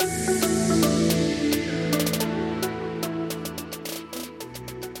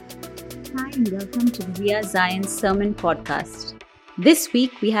and welcome to the We Are Zion Sermon Podcast. This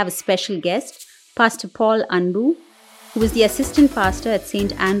week we have a special guest, Pastor Paul Anbu, who is the assistant pastor at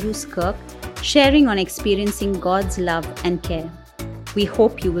St. Andrew's Kirk, sharing on experiencing God's love and care. We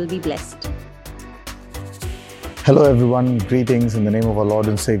hope you will be blessed. Hello everyone, greetings in the name of our Lord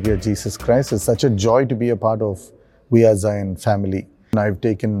and Savior Jesus Christ. It's such a joy to be a part of We Are Zion family. I've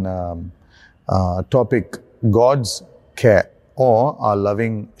taken topic God's care or our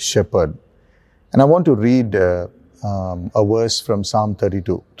loving shepherd. And I want to read a verse from Psalm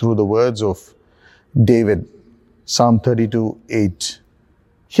 32 through the words of David. Psalm 32:8.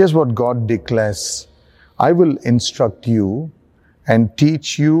 Here's what God declares. I will instruct you and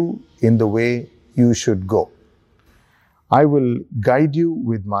teach you in the way you should go. I will guide you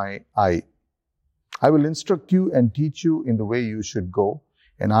with my eye. I will instruct you and teach you in the way you should go,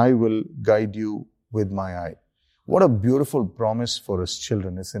 and I will guide you with my eye. What a beautiful promise for us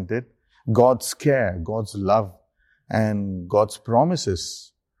children, isn't it? God's care, God's love, and God's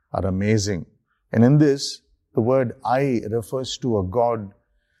promises are amazing. And in this, the word I refers to a God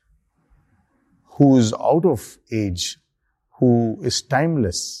who is out of age, who is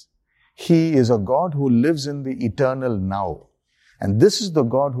timeless. He is a God who lives in the eternal now. And this is the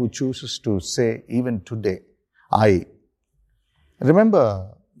God who chooses to say, even today, I.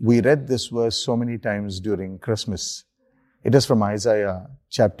 Remember, we read this verse so many times during Christmas. It is from Isaiah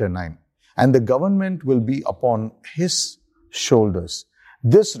chapter 9. And the government will be upon his shoulders.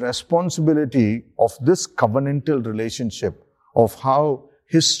 This responsibility of this covenantal relationship, of how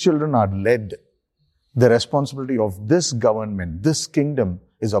his children are led, the responsibility of this government, this kingdom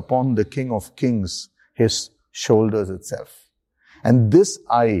is upon the King of Kings, his shoulders itself. And this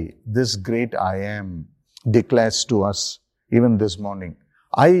I, this great I am, declares to us even this morning,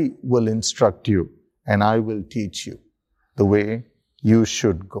 I will instruct you and I will teach you the way you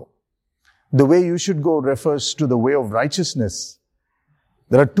should go. The way you should go refers to the way of righteousness.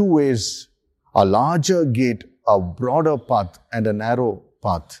 There are two ways, a larger gate, a broader path, and a narrow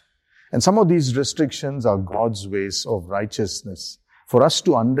path. And some of these restrictions are God's ways of righteousness. For us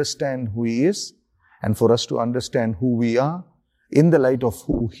to understand who He is and for us to understand who we are in the light of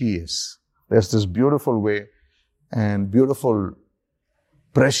who He is. There's this beautiful way and beautiful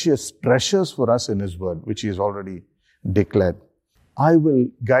precious treasures for us in His Word, which He has already declared. I will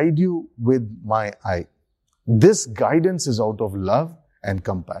guide you with my eye. This guidance is out of love and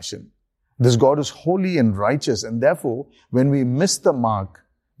compassion. This God is holy and righteous, and therefore, when we miss the mark,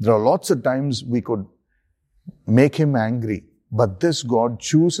 there are lots of times we could make Him angry. But this God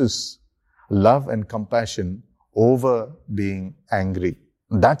chooses love and compassion over being angry.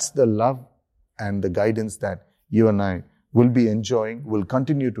 That's the love and the guidance that you and I will be enjoying, will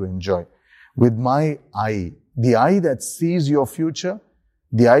continue to enjoy. With my eye, the eye that sees your future,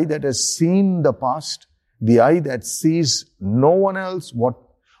 the eye that has seen the past, the eye that sees no one else,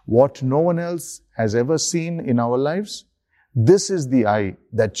 what no one else has ever seen in our lives, this is the eye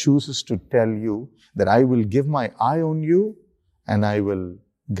that chooses to tell you that I will give my eye on you and I will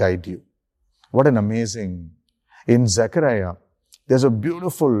guide you. What an amazing. In Zechariah, there's a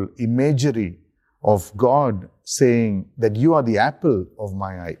beautiful imagery of God saying that you are the apple of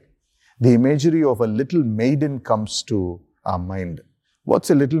my eye. The imagery of a little maiden comes to our mind. What's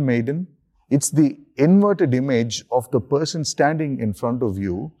a little maiden? It's the inverted image of the person standing in front of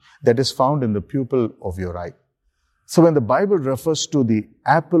you that is found in the pupil of your eye. So when the Bible refers to the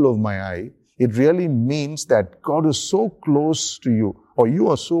apple of my eye, it really means that God is so close to you, or you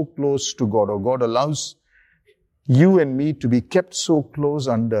are so close to God, or God allows you and me to be kept so close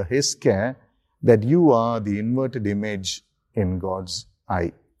under His care that you are the inverted image in God's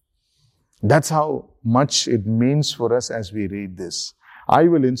eye. That's how much it means for us as we read this. I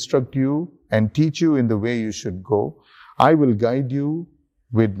will instruct you and teach you in the way you should go. I will guide you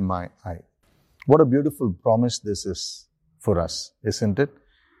with my eye. What a beautiful promise this is for us, isn't it?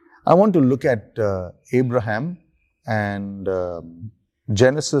 I want to look at Abraham and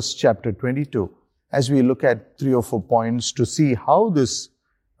Genesis chapter 22 as we look at 3 or 4 points to see how this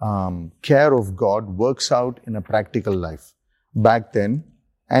care of God works out in a practical life back then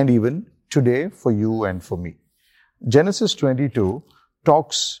and even today for you and for me. Genesis 22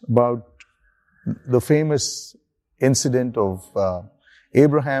 talks about the famous incident of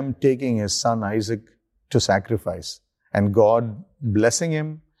Abraham taking his son Isaac to sacrifice and God blessing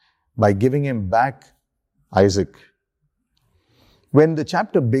him by giving him back Isaac. When the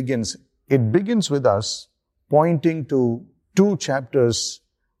chapter begins, it begins with us pointing to 2 chapters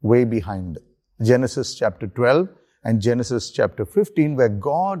way behind. Genesis chapter 12 and Genesis chapter 15, where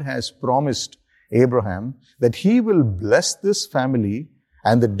God has promised Abraham that He will bless this family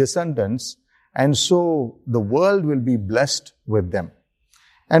and the descendants and so the world will be blessed with them.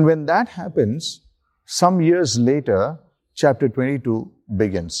 And when that happens, some years later, chapter 22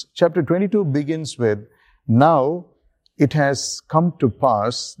 begins. Chapter 22 begins with, now it has come to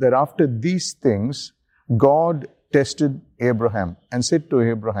pass that after these things, God tested Abraham and said to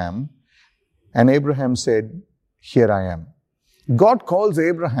Abraham, and Abraham said, here I am. God calls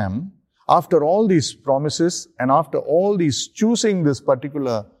Abraham after all these promises and after all these choosing this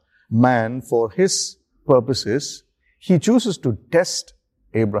particular man for his purposes, he chooses to test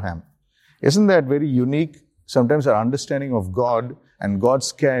Abraham. Isn't that very unique? Sometimes our understanding of God and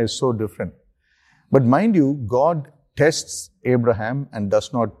God's care is so different. But mind you, God tests Abraham and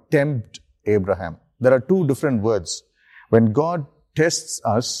does not tempt Abraham. There are two different words. When God tests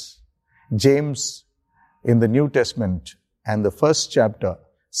us, James in the New Testament and the first chapter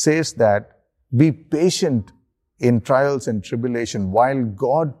says that be patient in trials and tribulation. While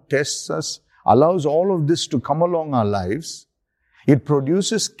God tests us, allows all of this to come along our lives, it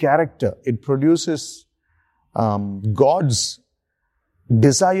produces character. It produces God's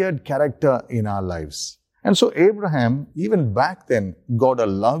desired character in our lives. And so Abraham, even back then, God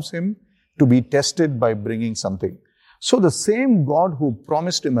allows him to be tested by bringing something. So the same God who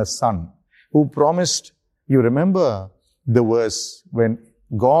promised him a son, who promised, you remember the verse when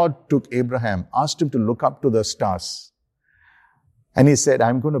God took Abraham, asked him to look up to the stars. And he said,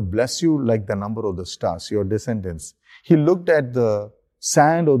 I'm going to bless you like the number of the stars, your descendants. He looked at the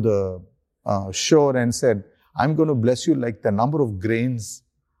sand of the shore and said, I'm going to bless you like the number of grains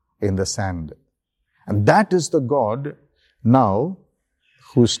in the sand. And that is the God now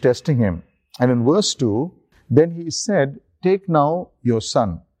who's testing him. And in verse 2, then he said, take now your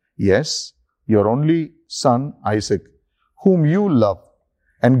son, yes, your only son Isaac, whom you love,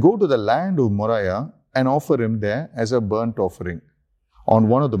 and go to the land of Moriah and offer him there as a burnt offering on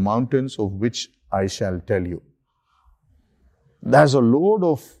one of the mountains of which I shall tell you. There's a load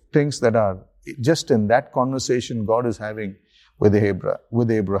of things that are just in that conversation God is having with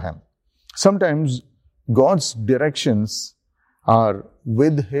Abraham. Sometimes God's directions are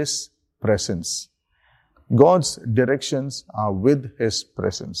with His presence. God's directions are with His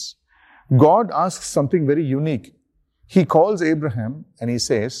presence. God asks something very unique. He calls Abraham and He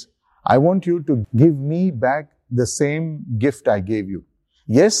says, I want you to give me back the same gift I gave you.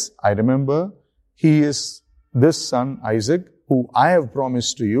 Yes, I remember he is this son Isaac who I have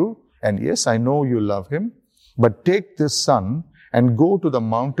promised to you. And yes, I know you love him. But take this son and go to the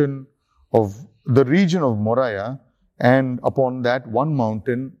mountain of the region of Moriah, and upon that one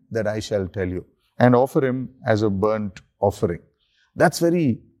mountain that I shall tell you, and offer him as a burnt offering. That's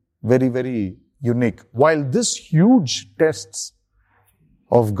very, very, very unique. While this huge tests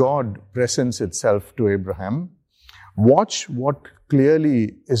of God presents itself to Abraham, watch what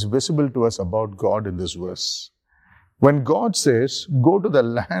clearly is visible to us about God in this verse. When God says, go to the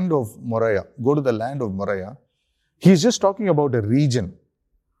land of Moriah, He's just talking about a region.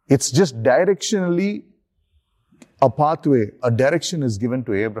 It's just directionally a pathway, a direction is given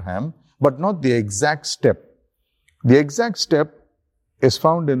to Abraham, but not the exact step. The exact step is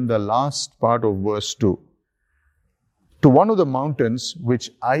found in the last part of verse 2. To one of the mountains which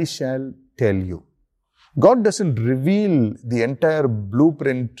I shall tell you. God doesn't reveal the entire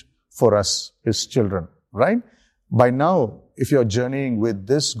blueprint for us, His children, right? By now, if you're journeying with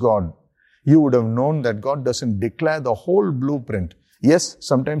this God, you would have known that God doesn't declare the whole blueprint. Yes,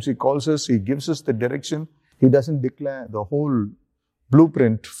 sometimes He calls us, He gives us the direction. He doesn't declare the whole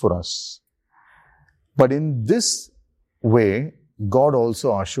blueprint for us. But in this way, God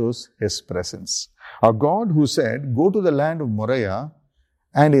also assures His presence. A God who said, go to the land of Moriah,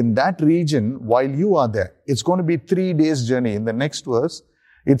 and in that region, while you are there, it's going to be 3 days journey. In the next verse,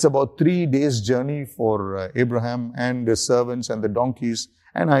 it's about 3 days journey for Abraham and his servants and the donkeys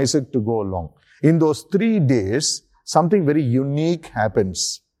and Isaac to go along. In those 3 days, something very unique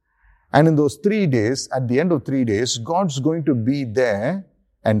happens. And in those 3 days, at the end of 3 days, God's going to be there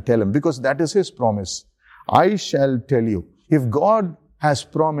and tell him, because that is His promise. I shall tell you. If God has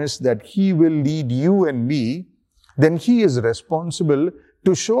promised that He will lead you and me, then He is responsible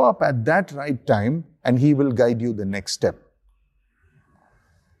to show up at that right time and He will guide you the next step.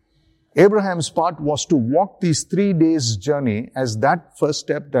 Abraham's part was to walk these 3 days journey as that first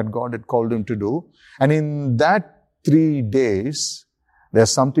step that God had called him to do. And in that 3 days,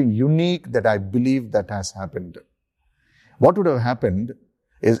 there's something unique that I believe that has happened. What would have happened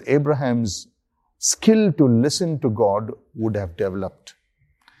is Abraham's skill to listen to God would have developed.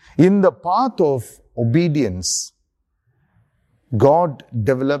 In the path of obedience, God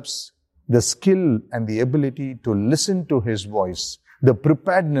develops the skill and the ability to listen to His voice, the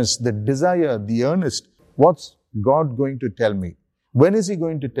preparedness, the desire, the earnest. What's God going to tell me? When is He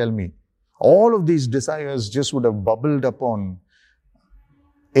going to tell me? All of these desires just would have bubbled upon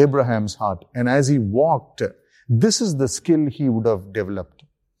Abraham's heart. And as he walked, this is the skill he would have developed.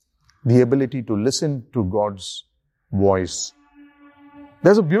 The ability to listen to God's voice.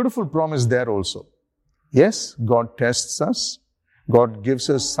 There's a beautiful promise there also. Yes, God tests us. God gives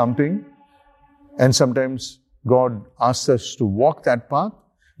us something. And sometimes God asks us to walk that path.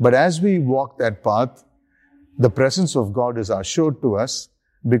 But as we walk that path, the presence of God is assured to us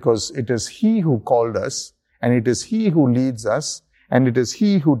because it is He who called us and it is He who leads us and it is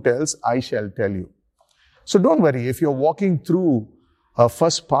He who tells, I shall tell you. So don't worry, if you're walking through a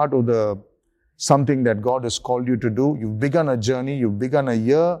first part of something that God has called you to do, you've begun a journey, you've begun a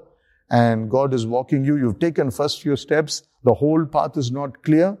year, and God is walking you, you've taken first few steps, the whole path is not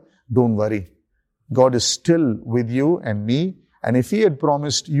clear, don't worry. God is still with you and me, and if He had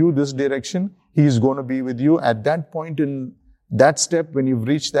promised you this direction, He is going to be with you at that point in that step when you've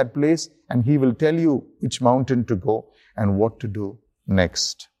reached that place, and He will tell you which mountain to go and what to do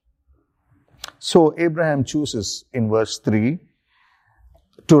next. So Abraham chooses in verse 3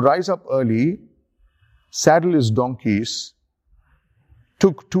 to rise up early, saddle his donkeys,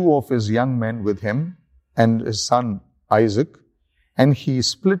 took 2 of his young men with him and his son Isaac, and he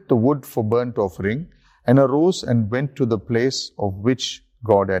split the wood for burnt offering and arose and went to the place of which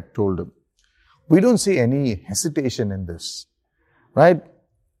God had told him. We don't see any hesitation in this, right?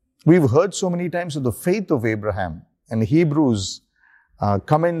 We've heard so many times of the faith of Abraham, and Hebrews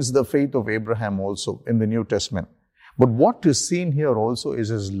commends the faith of Abraham also in the New Testament. But what is seen here also is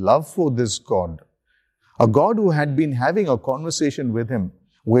his love for this God, a God who had been having a conversation with him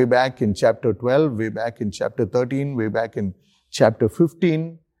way back in chapter 12, way back in chapter 13, way back in chapter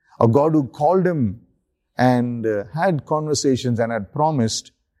 15, a God who called him and had conversations and had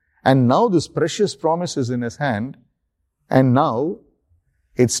promised, and now this precious promise is in his hand, and now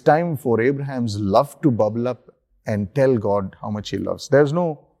it's time for Abraham's love to bubble up and tell God how much he loves. There's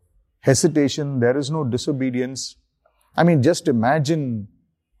no hesitation, there is no disobedience. I mean, just imagine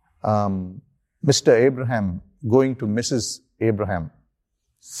Mr. Abraham going to Mrs. Abraham,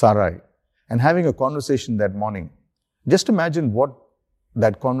 Sarai, and having a conversation that morning. Just imagine what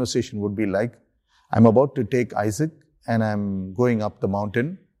that conversation would be like. I'm about to take Isaac and I'm going up the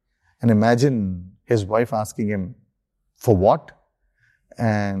mountain. And imagine his wife asking him, for what?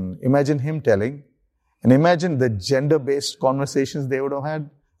 And imagine him telling. And imagine the gender-based conversations they would have had.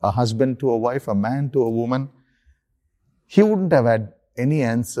 A husband to a wife, a man to a woman. He wouldn't have had any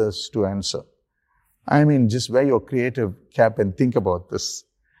answers to answer. I mean, just wear your creative cap and think about this.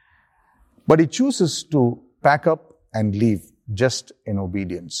 But he chooses to pack up and leave just in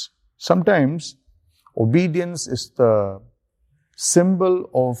obedience. Sometimes obedience is the symbol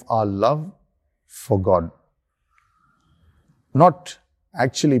of our love for God. Not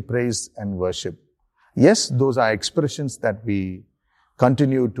actually praise and worship. Yes, those are expressions that we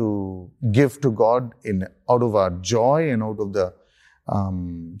continue to give to God out of our joy and out of the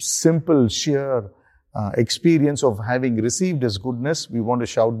simple, sheer experience of having received His goodness. We want to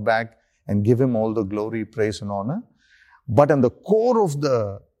shout back and give Him all the glory, praise and honor. But in the core of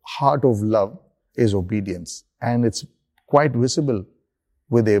the heart of love is obedience. And it's quite visible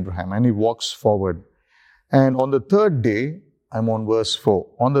with Abraham. And he walks forward. And on the third day, I'm on verse 4.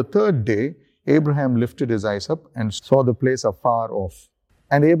 On the third day, Abraham lifted his eyes up and saw the place afar off.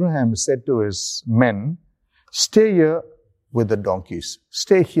 And Abraham said to his men, stay here with the donkeys.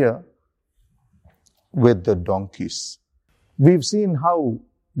 Stay here with the donkeys. We've seen how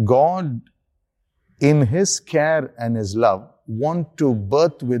God, in His care and His love, want to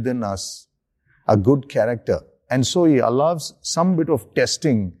birth within us a good character. And so He allows some bit of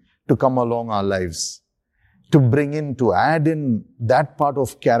testing to come along our lives, to add in that part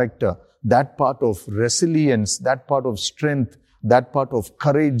of character, that part of resilience, that part of strength, that part of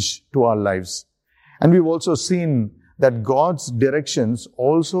courage to our lives. And we've also seen that God's directions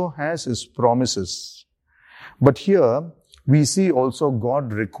also has His promises. But here we see also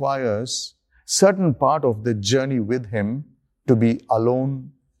God requires certain part of the journey with Him to be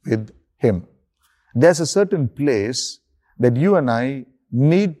alone with Him. There's a certain place that you and I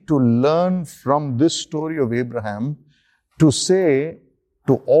need to learn from this story of Abraham to say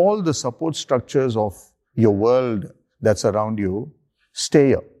to all the support structures of your world that's around you, stay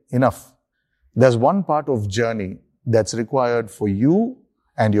here. Enough. There's one part of journey that's required for you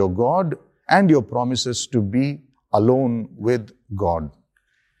and your God and your promises to be alone with God.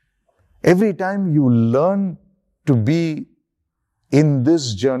 Every time you learn to be in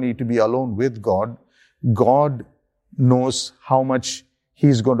this journey, to be alone with God, God knows how much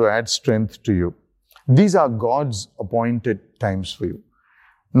He's going to add strength to you. These are God's appointed times for you.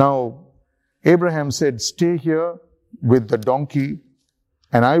 Now, Abraham said, stay here with the donkey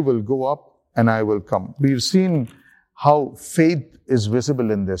and I will go up and I will come. We've seen how faith is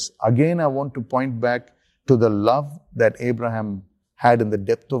visible in this. Again, I want to point back to the love that Abraham had in the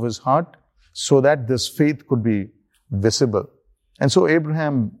depth of his heart so that this faith could be visible. And so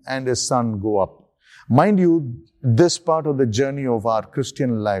Abraham and his son go up. Mind you, this part of the journey of our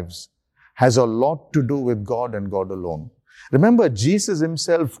Christian lives has a lot to do with God and God alone. Remember, Jesus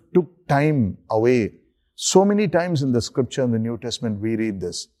himself took time away. So many times in the scripture in the New Testament, we read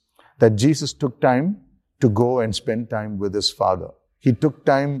this, that Jesus took time to go and spend time with his Father. He took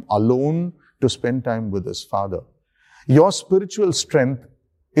time alone to spend time with his Father. Your spiritual strength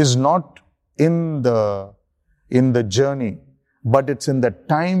is not in the journey, but it's in the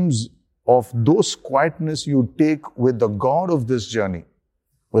times of those quietness you take with the God of this journey,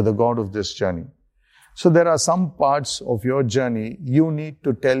 with the God of this journey. So there are some parts of your journey you need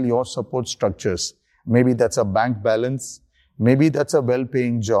to tell your support structures. Maybe that's a bank balance, maybe that's a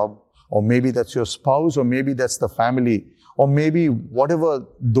well-paying job, or maybe that's your spouse, or maybe that's the family, or maybe whatever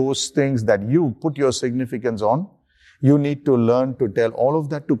those things that you put your significance on, you need to learn to tell all of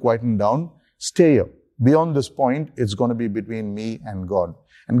that to quieten down. Stay here. Beyond this point, it's going to be between me and God.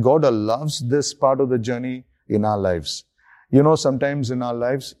 And God loves this part of the journey in our lives. You know, sometimes in our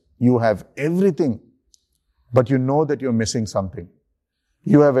lives, you have everything, but you know that you're missing something.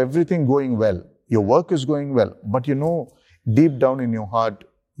 You have everything going well. Your work is going well, but you know deep down in your heart,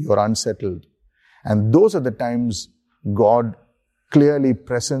 you're unsettled. And those are the times God clearly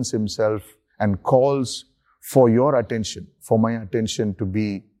presents himself and calls for your attention, for my attention to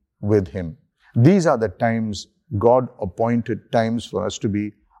be with him. These are the times, God appointed times for us to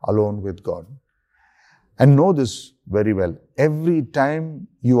be alone with God. And know this very well. Every time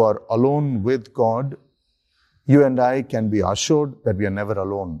you are alone with God, you and I can be assured that we are never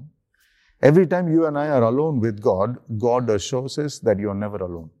alone. Every time you and I are alone with God, God assures us that you are never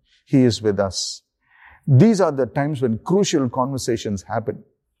alone. He is with us. These are the times when crucial conversations happen,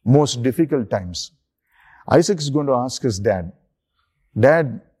 most difficult times. Isaac is going to ask his dad,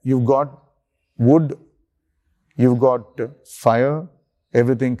 Dad, you've got wood, you've got fire,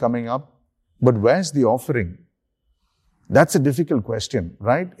 everything coming up, but where's the offering? That's a difficult question,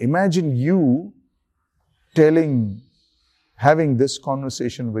 right? Imagine you having this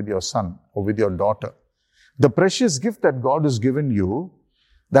conversation with your son or with your daughter. The precious gift that God has given you,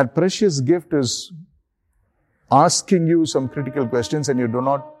 that precious gift is asking you some critical questions and you do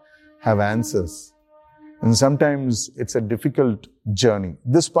not have answers. And sometimes it's a difficult journey.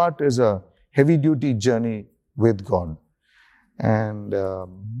 This part is a heavy-duty journey with God. And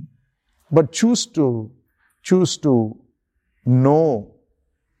but choose to know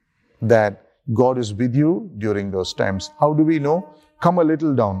that God is with you during those times. How do we know? Come a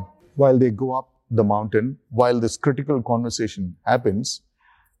little down while they go up the mountain, while this critical conversation happens.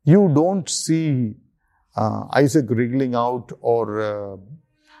 You don't see Isaac wriggling out or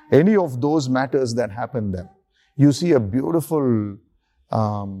any of those matters that happen there. You see a beautiful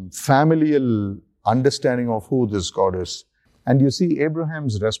familial understanding of who this God is. And you see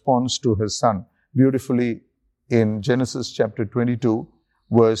Abraham's response to his son beautifully in Genesis chapter 22,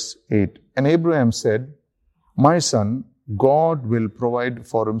 verse 8. And Abraham said, My son, God will provide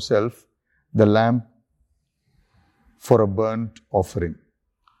for himself the lamb for a burnt offering.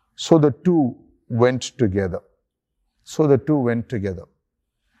 So the two went together.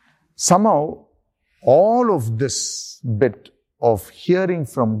 Somehow, all of this bit of hearing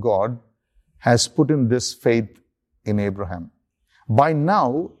from God has put in this faith in Abraham. By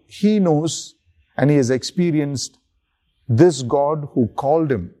now, he knows and he has experienced this God who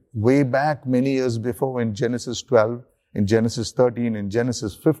called him way back many years before in Genesis 12, in Genesis 13, in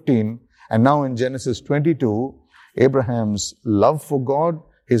Genesis 15, and now in Genesis 22, Abraham's love for God,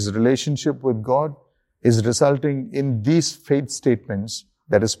 his relationship with God is resulting in these faith statements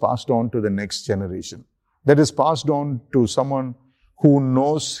that is passed on to the next generation, that is passed on to someone who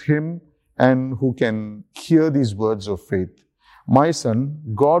knows him and who can hear these words of faith. My son,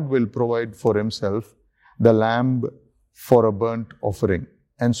 God will provide for himself the lamb for a burnt offering.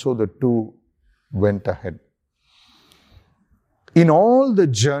 And so the two went ahead. In all the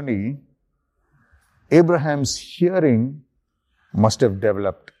journey, Abraham's hearing must have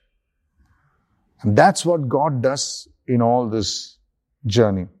developed. And that's what God does in all this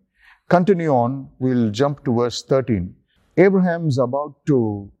journey. Continue on, we'll jump to verse 13. Abraham's about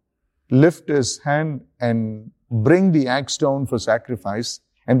to lift his hand and bring the axe down for sacrifice,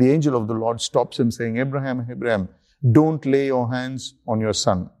 and the angel of the Lord stops him saying, Abraham, Abraham. don't lay your hands on your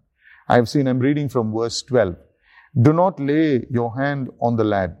son. I'm reading from verse 12. Do not lay your hand on the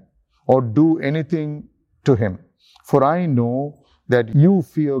lad or do anything to him. For I know that you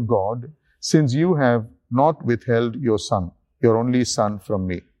fear God, since you have not withheld your son, your only son, from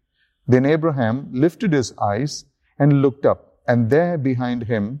me. Then Abraham lifted his eyes and looked up, and there behind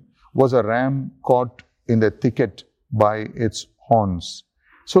him was a ram caught in the thicket by its horns.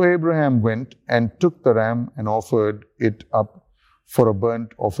 So Abraham went and took the ram and offered it up for a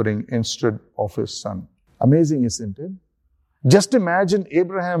burnt offering instead of his son. Amazing, isn't it? Just imagine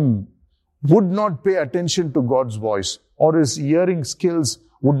Abraham would not pay attention to God's voice, or his hearing skills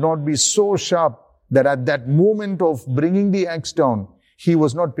would not be so sharp that at that moment of bringing the axe down, he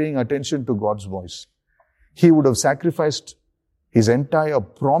was not paying attention to God's voice. He would have sacrificed his entire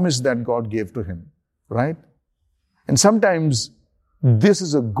promise that God gave to him, right? And sometimes this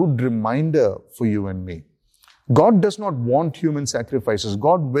is a good reminder for you and me. God does not want human sacrifices.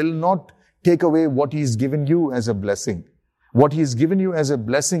 God will not take away what He's given you as a blessing. What He's given you as a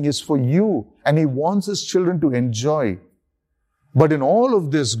blessing is for you, and He wants His children to enjoy. But in all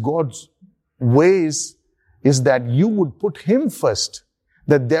of this, God's ways is that you would put Him first,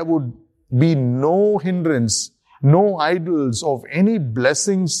 that there would be no hindrance, no idols of any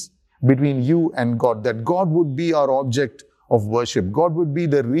blessings between you and God, that God would be our object of worship. God would be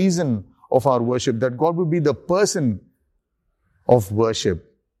the reason of our worship, that God would be the person of worship.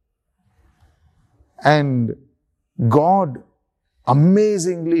 And God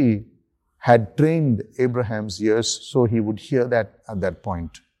amazingly had trained Abraham's ears so he would hear that at that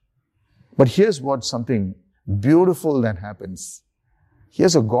point. But here's what something beautiful that happens.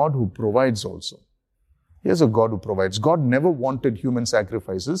 Here's a God who provides also. Here's a God who provides. God never wanted human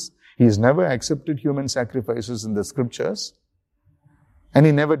sacrifices. He's never accepted human sacrifices in the scriptures. And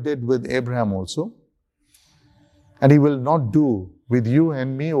He never did with Abraham also. And He will not do with you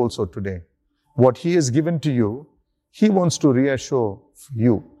and me also today. What He has given to you, He wants to reassure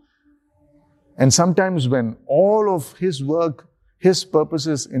you. And sometimes when all of His work, His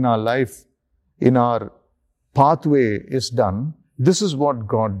purposes in our life, in our pathway is done, this is what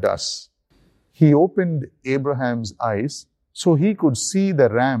God does. He opened Abraham's eyes so he could see the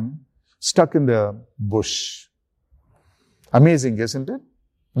ram stuck in the bush. Amazing, isn't it?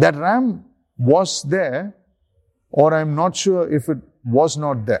 That ram was there, or I'm not sure if it was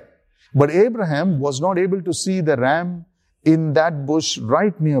not there. But Abraham was not able to see the ram in that bush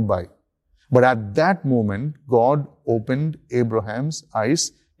right nearby. But at that moment, God opened Abraham's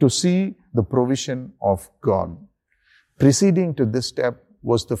eyes to see the provision of God. Preceding to this step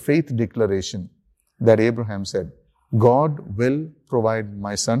was the faith declaration that Abraham said, God will provide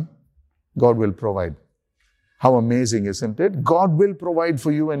my son. God will provide. How amazing, isn't it? God will provide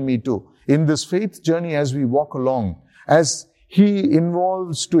for you and me too. In this faith journey as we walk along, as He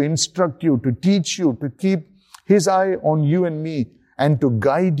involves to instruct you, to teach you, to keep His eye on you and me, and to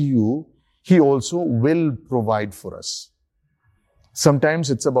guide you, He also will provide for us. Sometimes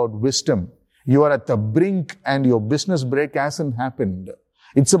it's about wisdom. You are at the brink and your business break hasn't happened.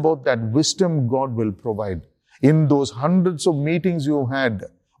 It's about that wisdom God will provide. In those hundreds of meetings you had,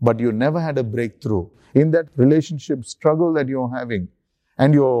 but you never had a breakthrough. In that relationship struggle that you're having,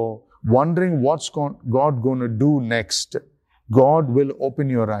 and you're wondering what's God going to do next, God will open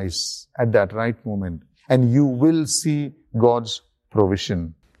your eyes at that right moment, and you will see God's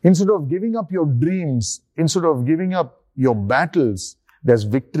provision. Instead of giving up your dreams, instead of giving up your battles, there's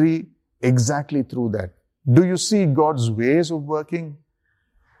victory exactly through that. Do you see God's ways of working?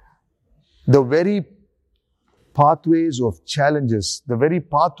 The very pathways of challenges, the very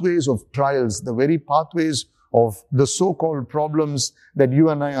pathways of trials, the very pathways of the so-called problems that you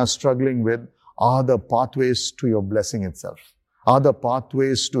and I are struggling with are the pathways to your blessing itself, are the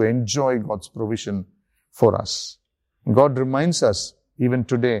pathways to enjoy God's provision for us. God reminds us even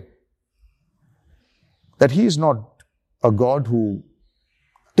today that He is not a God who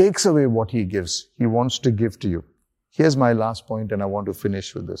takes away what He gives. He wants to give to you. Here's my last point, and I want to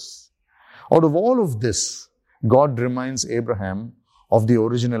finish with this. Out of all of this, God reminds Abraham of the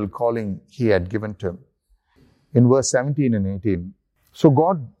original calling He had given to him. In verse 17 and 18, so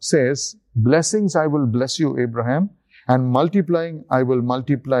God says, blessings I will bless you, Abraham, and multiplying I will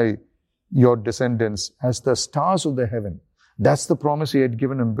multiply your descendants as the stars of the heaven. That's the promise He had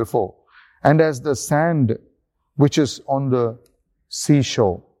given him before. And as the sand which is on the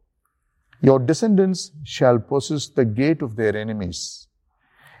seashore. Your descendants shall possess the gate of their enemies.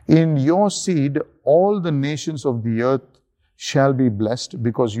 In your seed, all the nations of the earth shall be blessed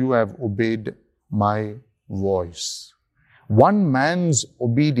because you have obeyed my voice. One man's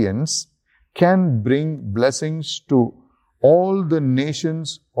obedience can bring blessings to all the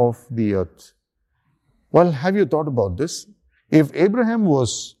nations of the earth. Well, have you thought about this? If Abraham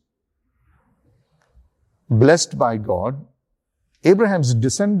was blessed by God, Abraham's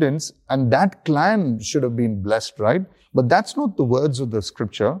descendants and that clan should have been blessed, right? But that's not the words of the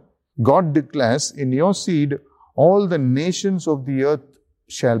scripture. God declares, in your seed, all the nations of the earth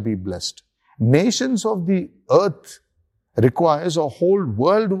shall be blessed. Nations of the earth requires a whole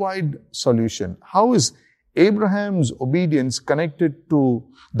worldwide solution. How is Abraham's obedience connected to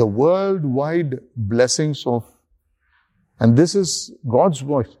the worldwide blessings of, and this is God's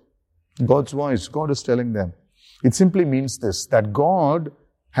voice. God's voice. God is telling them. It simply means this, that God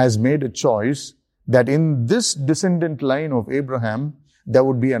has made a choice that in this descendant line of Abraham, there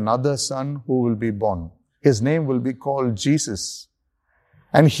would be another son who will be born. His name will be called Jesus.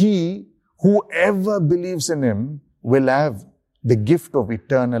 And whoever believes in him, will have the gift of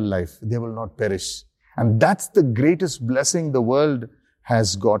eternal life. They will not perish. And that's the greatest blessing the world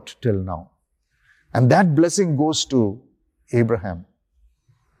has got till now. And that blessing goes to Abraham.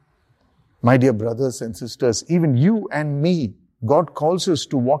 My dear brothers and sisters, even you and me, God calls us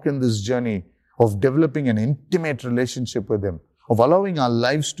to walk in this journey of developing an intimate relationship with him, of allowing our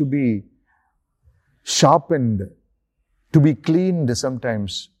lives to be sharpened, to be cleaned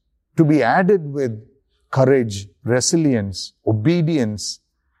sometimes, to be added with courage, resilience, obedience,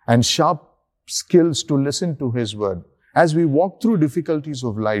 and sharp skills to listen to his word as we walk through difficulties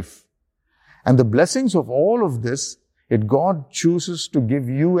of life. And the blessings of all of this, God chooses to give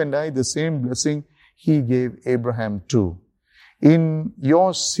you and I the same blessing he gave Abraham too. In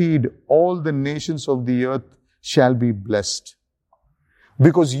your seed, all the nations of the earth shall be blessed.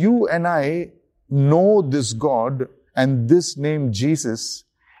 Because you and I know this God and this name Jesus.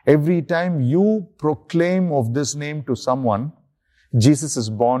 Every time you proclaim of this name to someone, Jesus is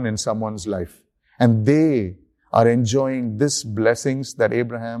born in someone's life. And they are enjoying these blessings that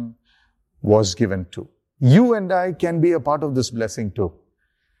Abraham was given to. You and I can be a part of this blessing too.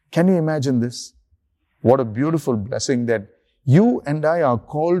 Can you imagine this? What a beautiful blessing that you and I are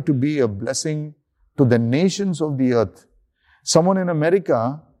called to be a blessing to the nations of the earth. Someone in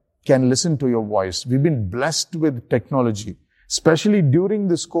America can listen to your voice. We've been blessed with technology. Especially during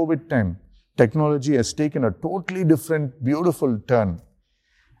this COVID time, technology has taken a totally different, beautiful turn.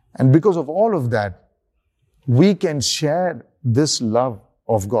 And because of all of that, we can share this love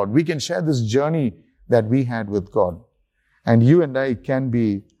of God. We can share this journey that we had with God. And you and I can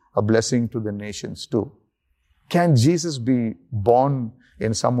be a blessing to the nations too. Can Jesus be born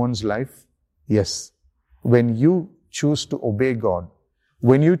in someone's life? Yes. When you choose to obey God,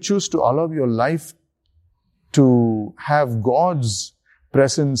 when you choose to allow your life to have God's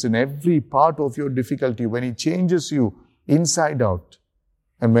presence in every part of your difficulty, when he changes you inside out,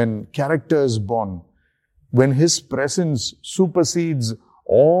 and when character is born, when his presence supersedes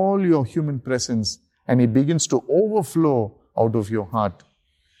all your human presence, and he begins to overflow out of your heart,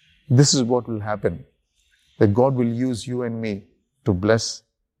 this is what will happen. That God will use you and me to bless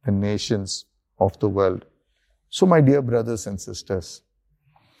the nations of the world. So my dear brothers and sisters,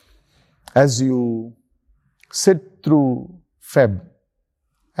 as you sit through Feb,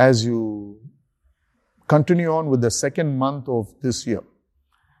 as you continue on with the second month of this year,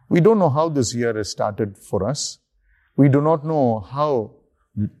 we don't know how this year has started for us. We do not know how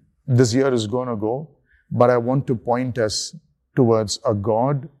this year is going to go, but I want to point us towards a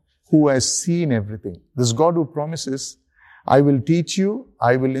God who has seen everything. This God who promises, I will teach you,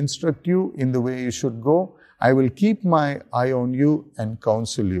 I will instruct you in the way you should go, I will keep my eye on you and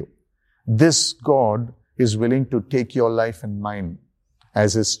counsel you. This God is willing to take your life and mine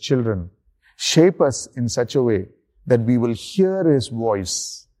as his children, shape us in such a way that we will hear his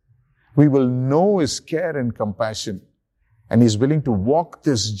voice. We will know his care and compassion, and he's willing to walk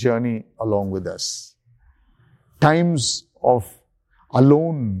this journey along with us. Times of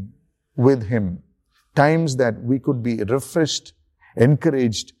alone with him, times that we could be refreshed,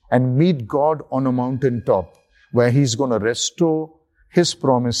 encouraged, and meet God on a mountaintop where he's going to restore his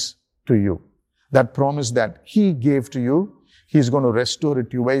promise to you. That promise that he gave to you, he's going to restore it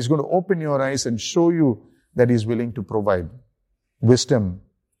to you, where he's going to open your eyes and show you that he's willing to provide wisdom,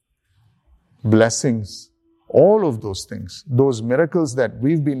 blessings, all of those things, those miracles that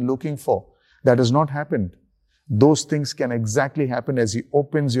we've been looking for, that has not happened. Those things can exactly happen as he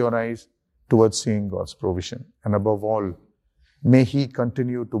opens your eyes towards seeing God's provision. And above all, may he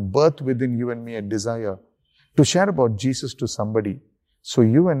continue to birth within you and me a desire to share about Jesus to somebody, so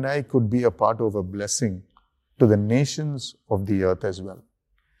you and I could be a part of a blessing to the nations of the earth as well.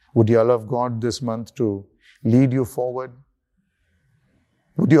 Would you allow God this month to lead you forward?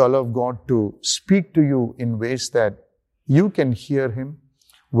 Would you allow God to speak to you in ways that you can hear Him?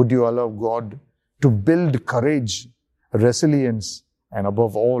 Would you allow God to build courage, resilience, and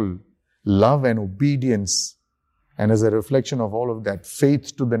above all, love and obedience? And as a reflection of all of that,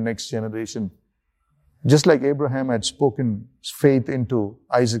 faith to the next generation. Just like Abraham had spoken faith into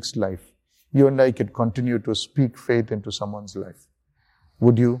Isaac's life, you and I could continue to speak faith into someone's life.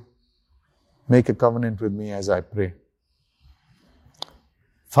 Would you make a covenant with me as I pray?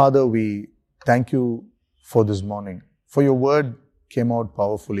 Father, we thank you for this morning, for your word came out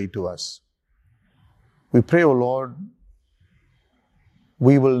powerfully to us. We pray, O Lord,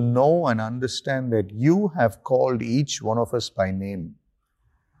 we will know and understand that you have called each one of us by name.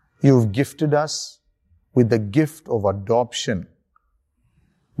 You've gifted us with the gift of adoption.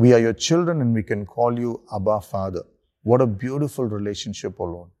 We are your children and we can call you Abba Father. What a beautiful relationship, O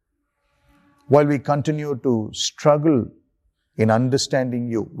Lord. While we continue to struggle in understanding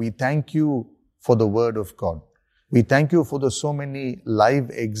you, we thank you for the word of God. We thank you for the so many live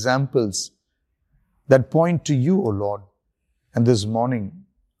examples that point to you, O Lord. And this morning,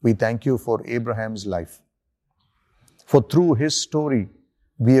 we thank you for Abraham's life. For through his story,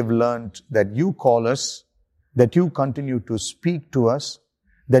 we have learned that you call us, that you continue to speak to us,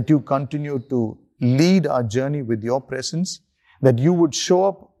 that you continue to lead our journey with your presence, that you would show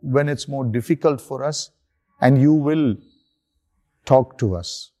up when it's more difficult for us, and you will talk to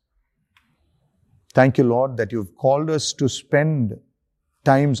us. Thank you, Lord, that you've called us to spend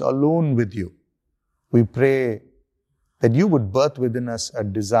times alone with you. We pray that you would birth within us a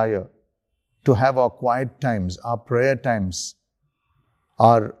desire to have our quiet times, our prayer times,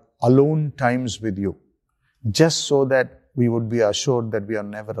 our alone times with you, just so that we would be assured that we are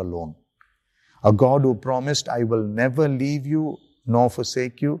never alone. A God who promised, I will never leave you nor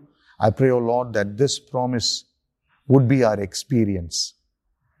forsake you. I pray, O Lord, that this promise would be our experience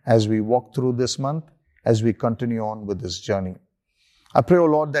as we walk through this month, as we continue on with this journey. I pray, O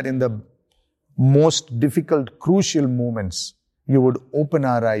Lord, that in the most difficult, crucial moments, you would open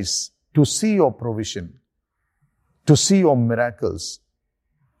our eyes to see your provision, to see your miracles.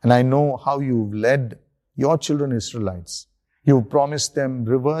 And I know how you've led your children Israelites. You've promised them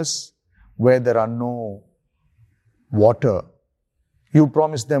rivers where there are no water. You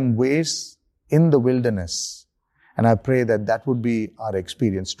promised them ways in the wilderness. And I pray that that would be our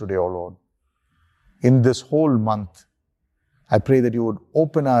experience today, O Lord. In this whole month, I pray that you would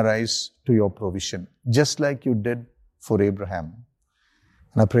open our eyes to your provision, just like you did for Abraham.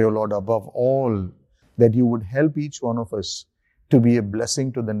 And I pray, O Lord, above all, that you would help each one of us to be a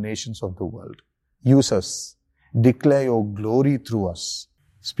blessing to the nations of the world. Use us. Declare your glory through us.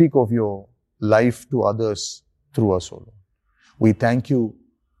 Speak of your life to others through us, O Lord. We thank you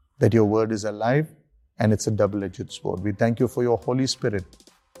that your word is alive and it's a double-edged sword. We thank you for your Holy Spirit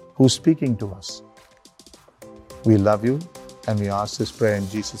who's speaking to us. We love you and we ask this prayer in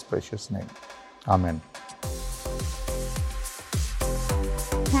Jesus' precious name. Amen.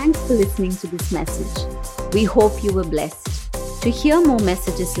 Thanks for listening to this message. We hope you were blessed. To hear more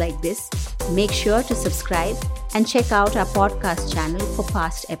messages like this, make sure to subscribe and check out our podcast channel for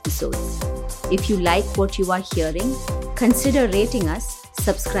past episodes. If you like what you are hearing, consider rating us,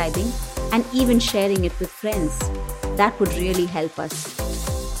 subscribing, and even sharing it with friends. That would really help us.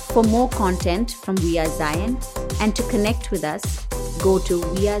 For more content from We Are Zion and to connect with us, go to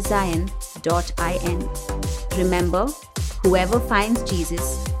wearezion.in. Remember, whoever finds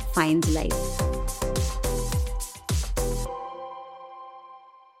Jesus finds life.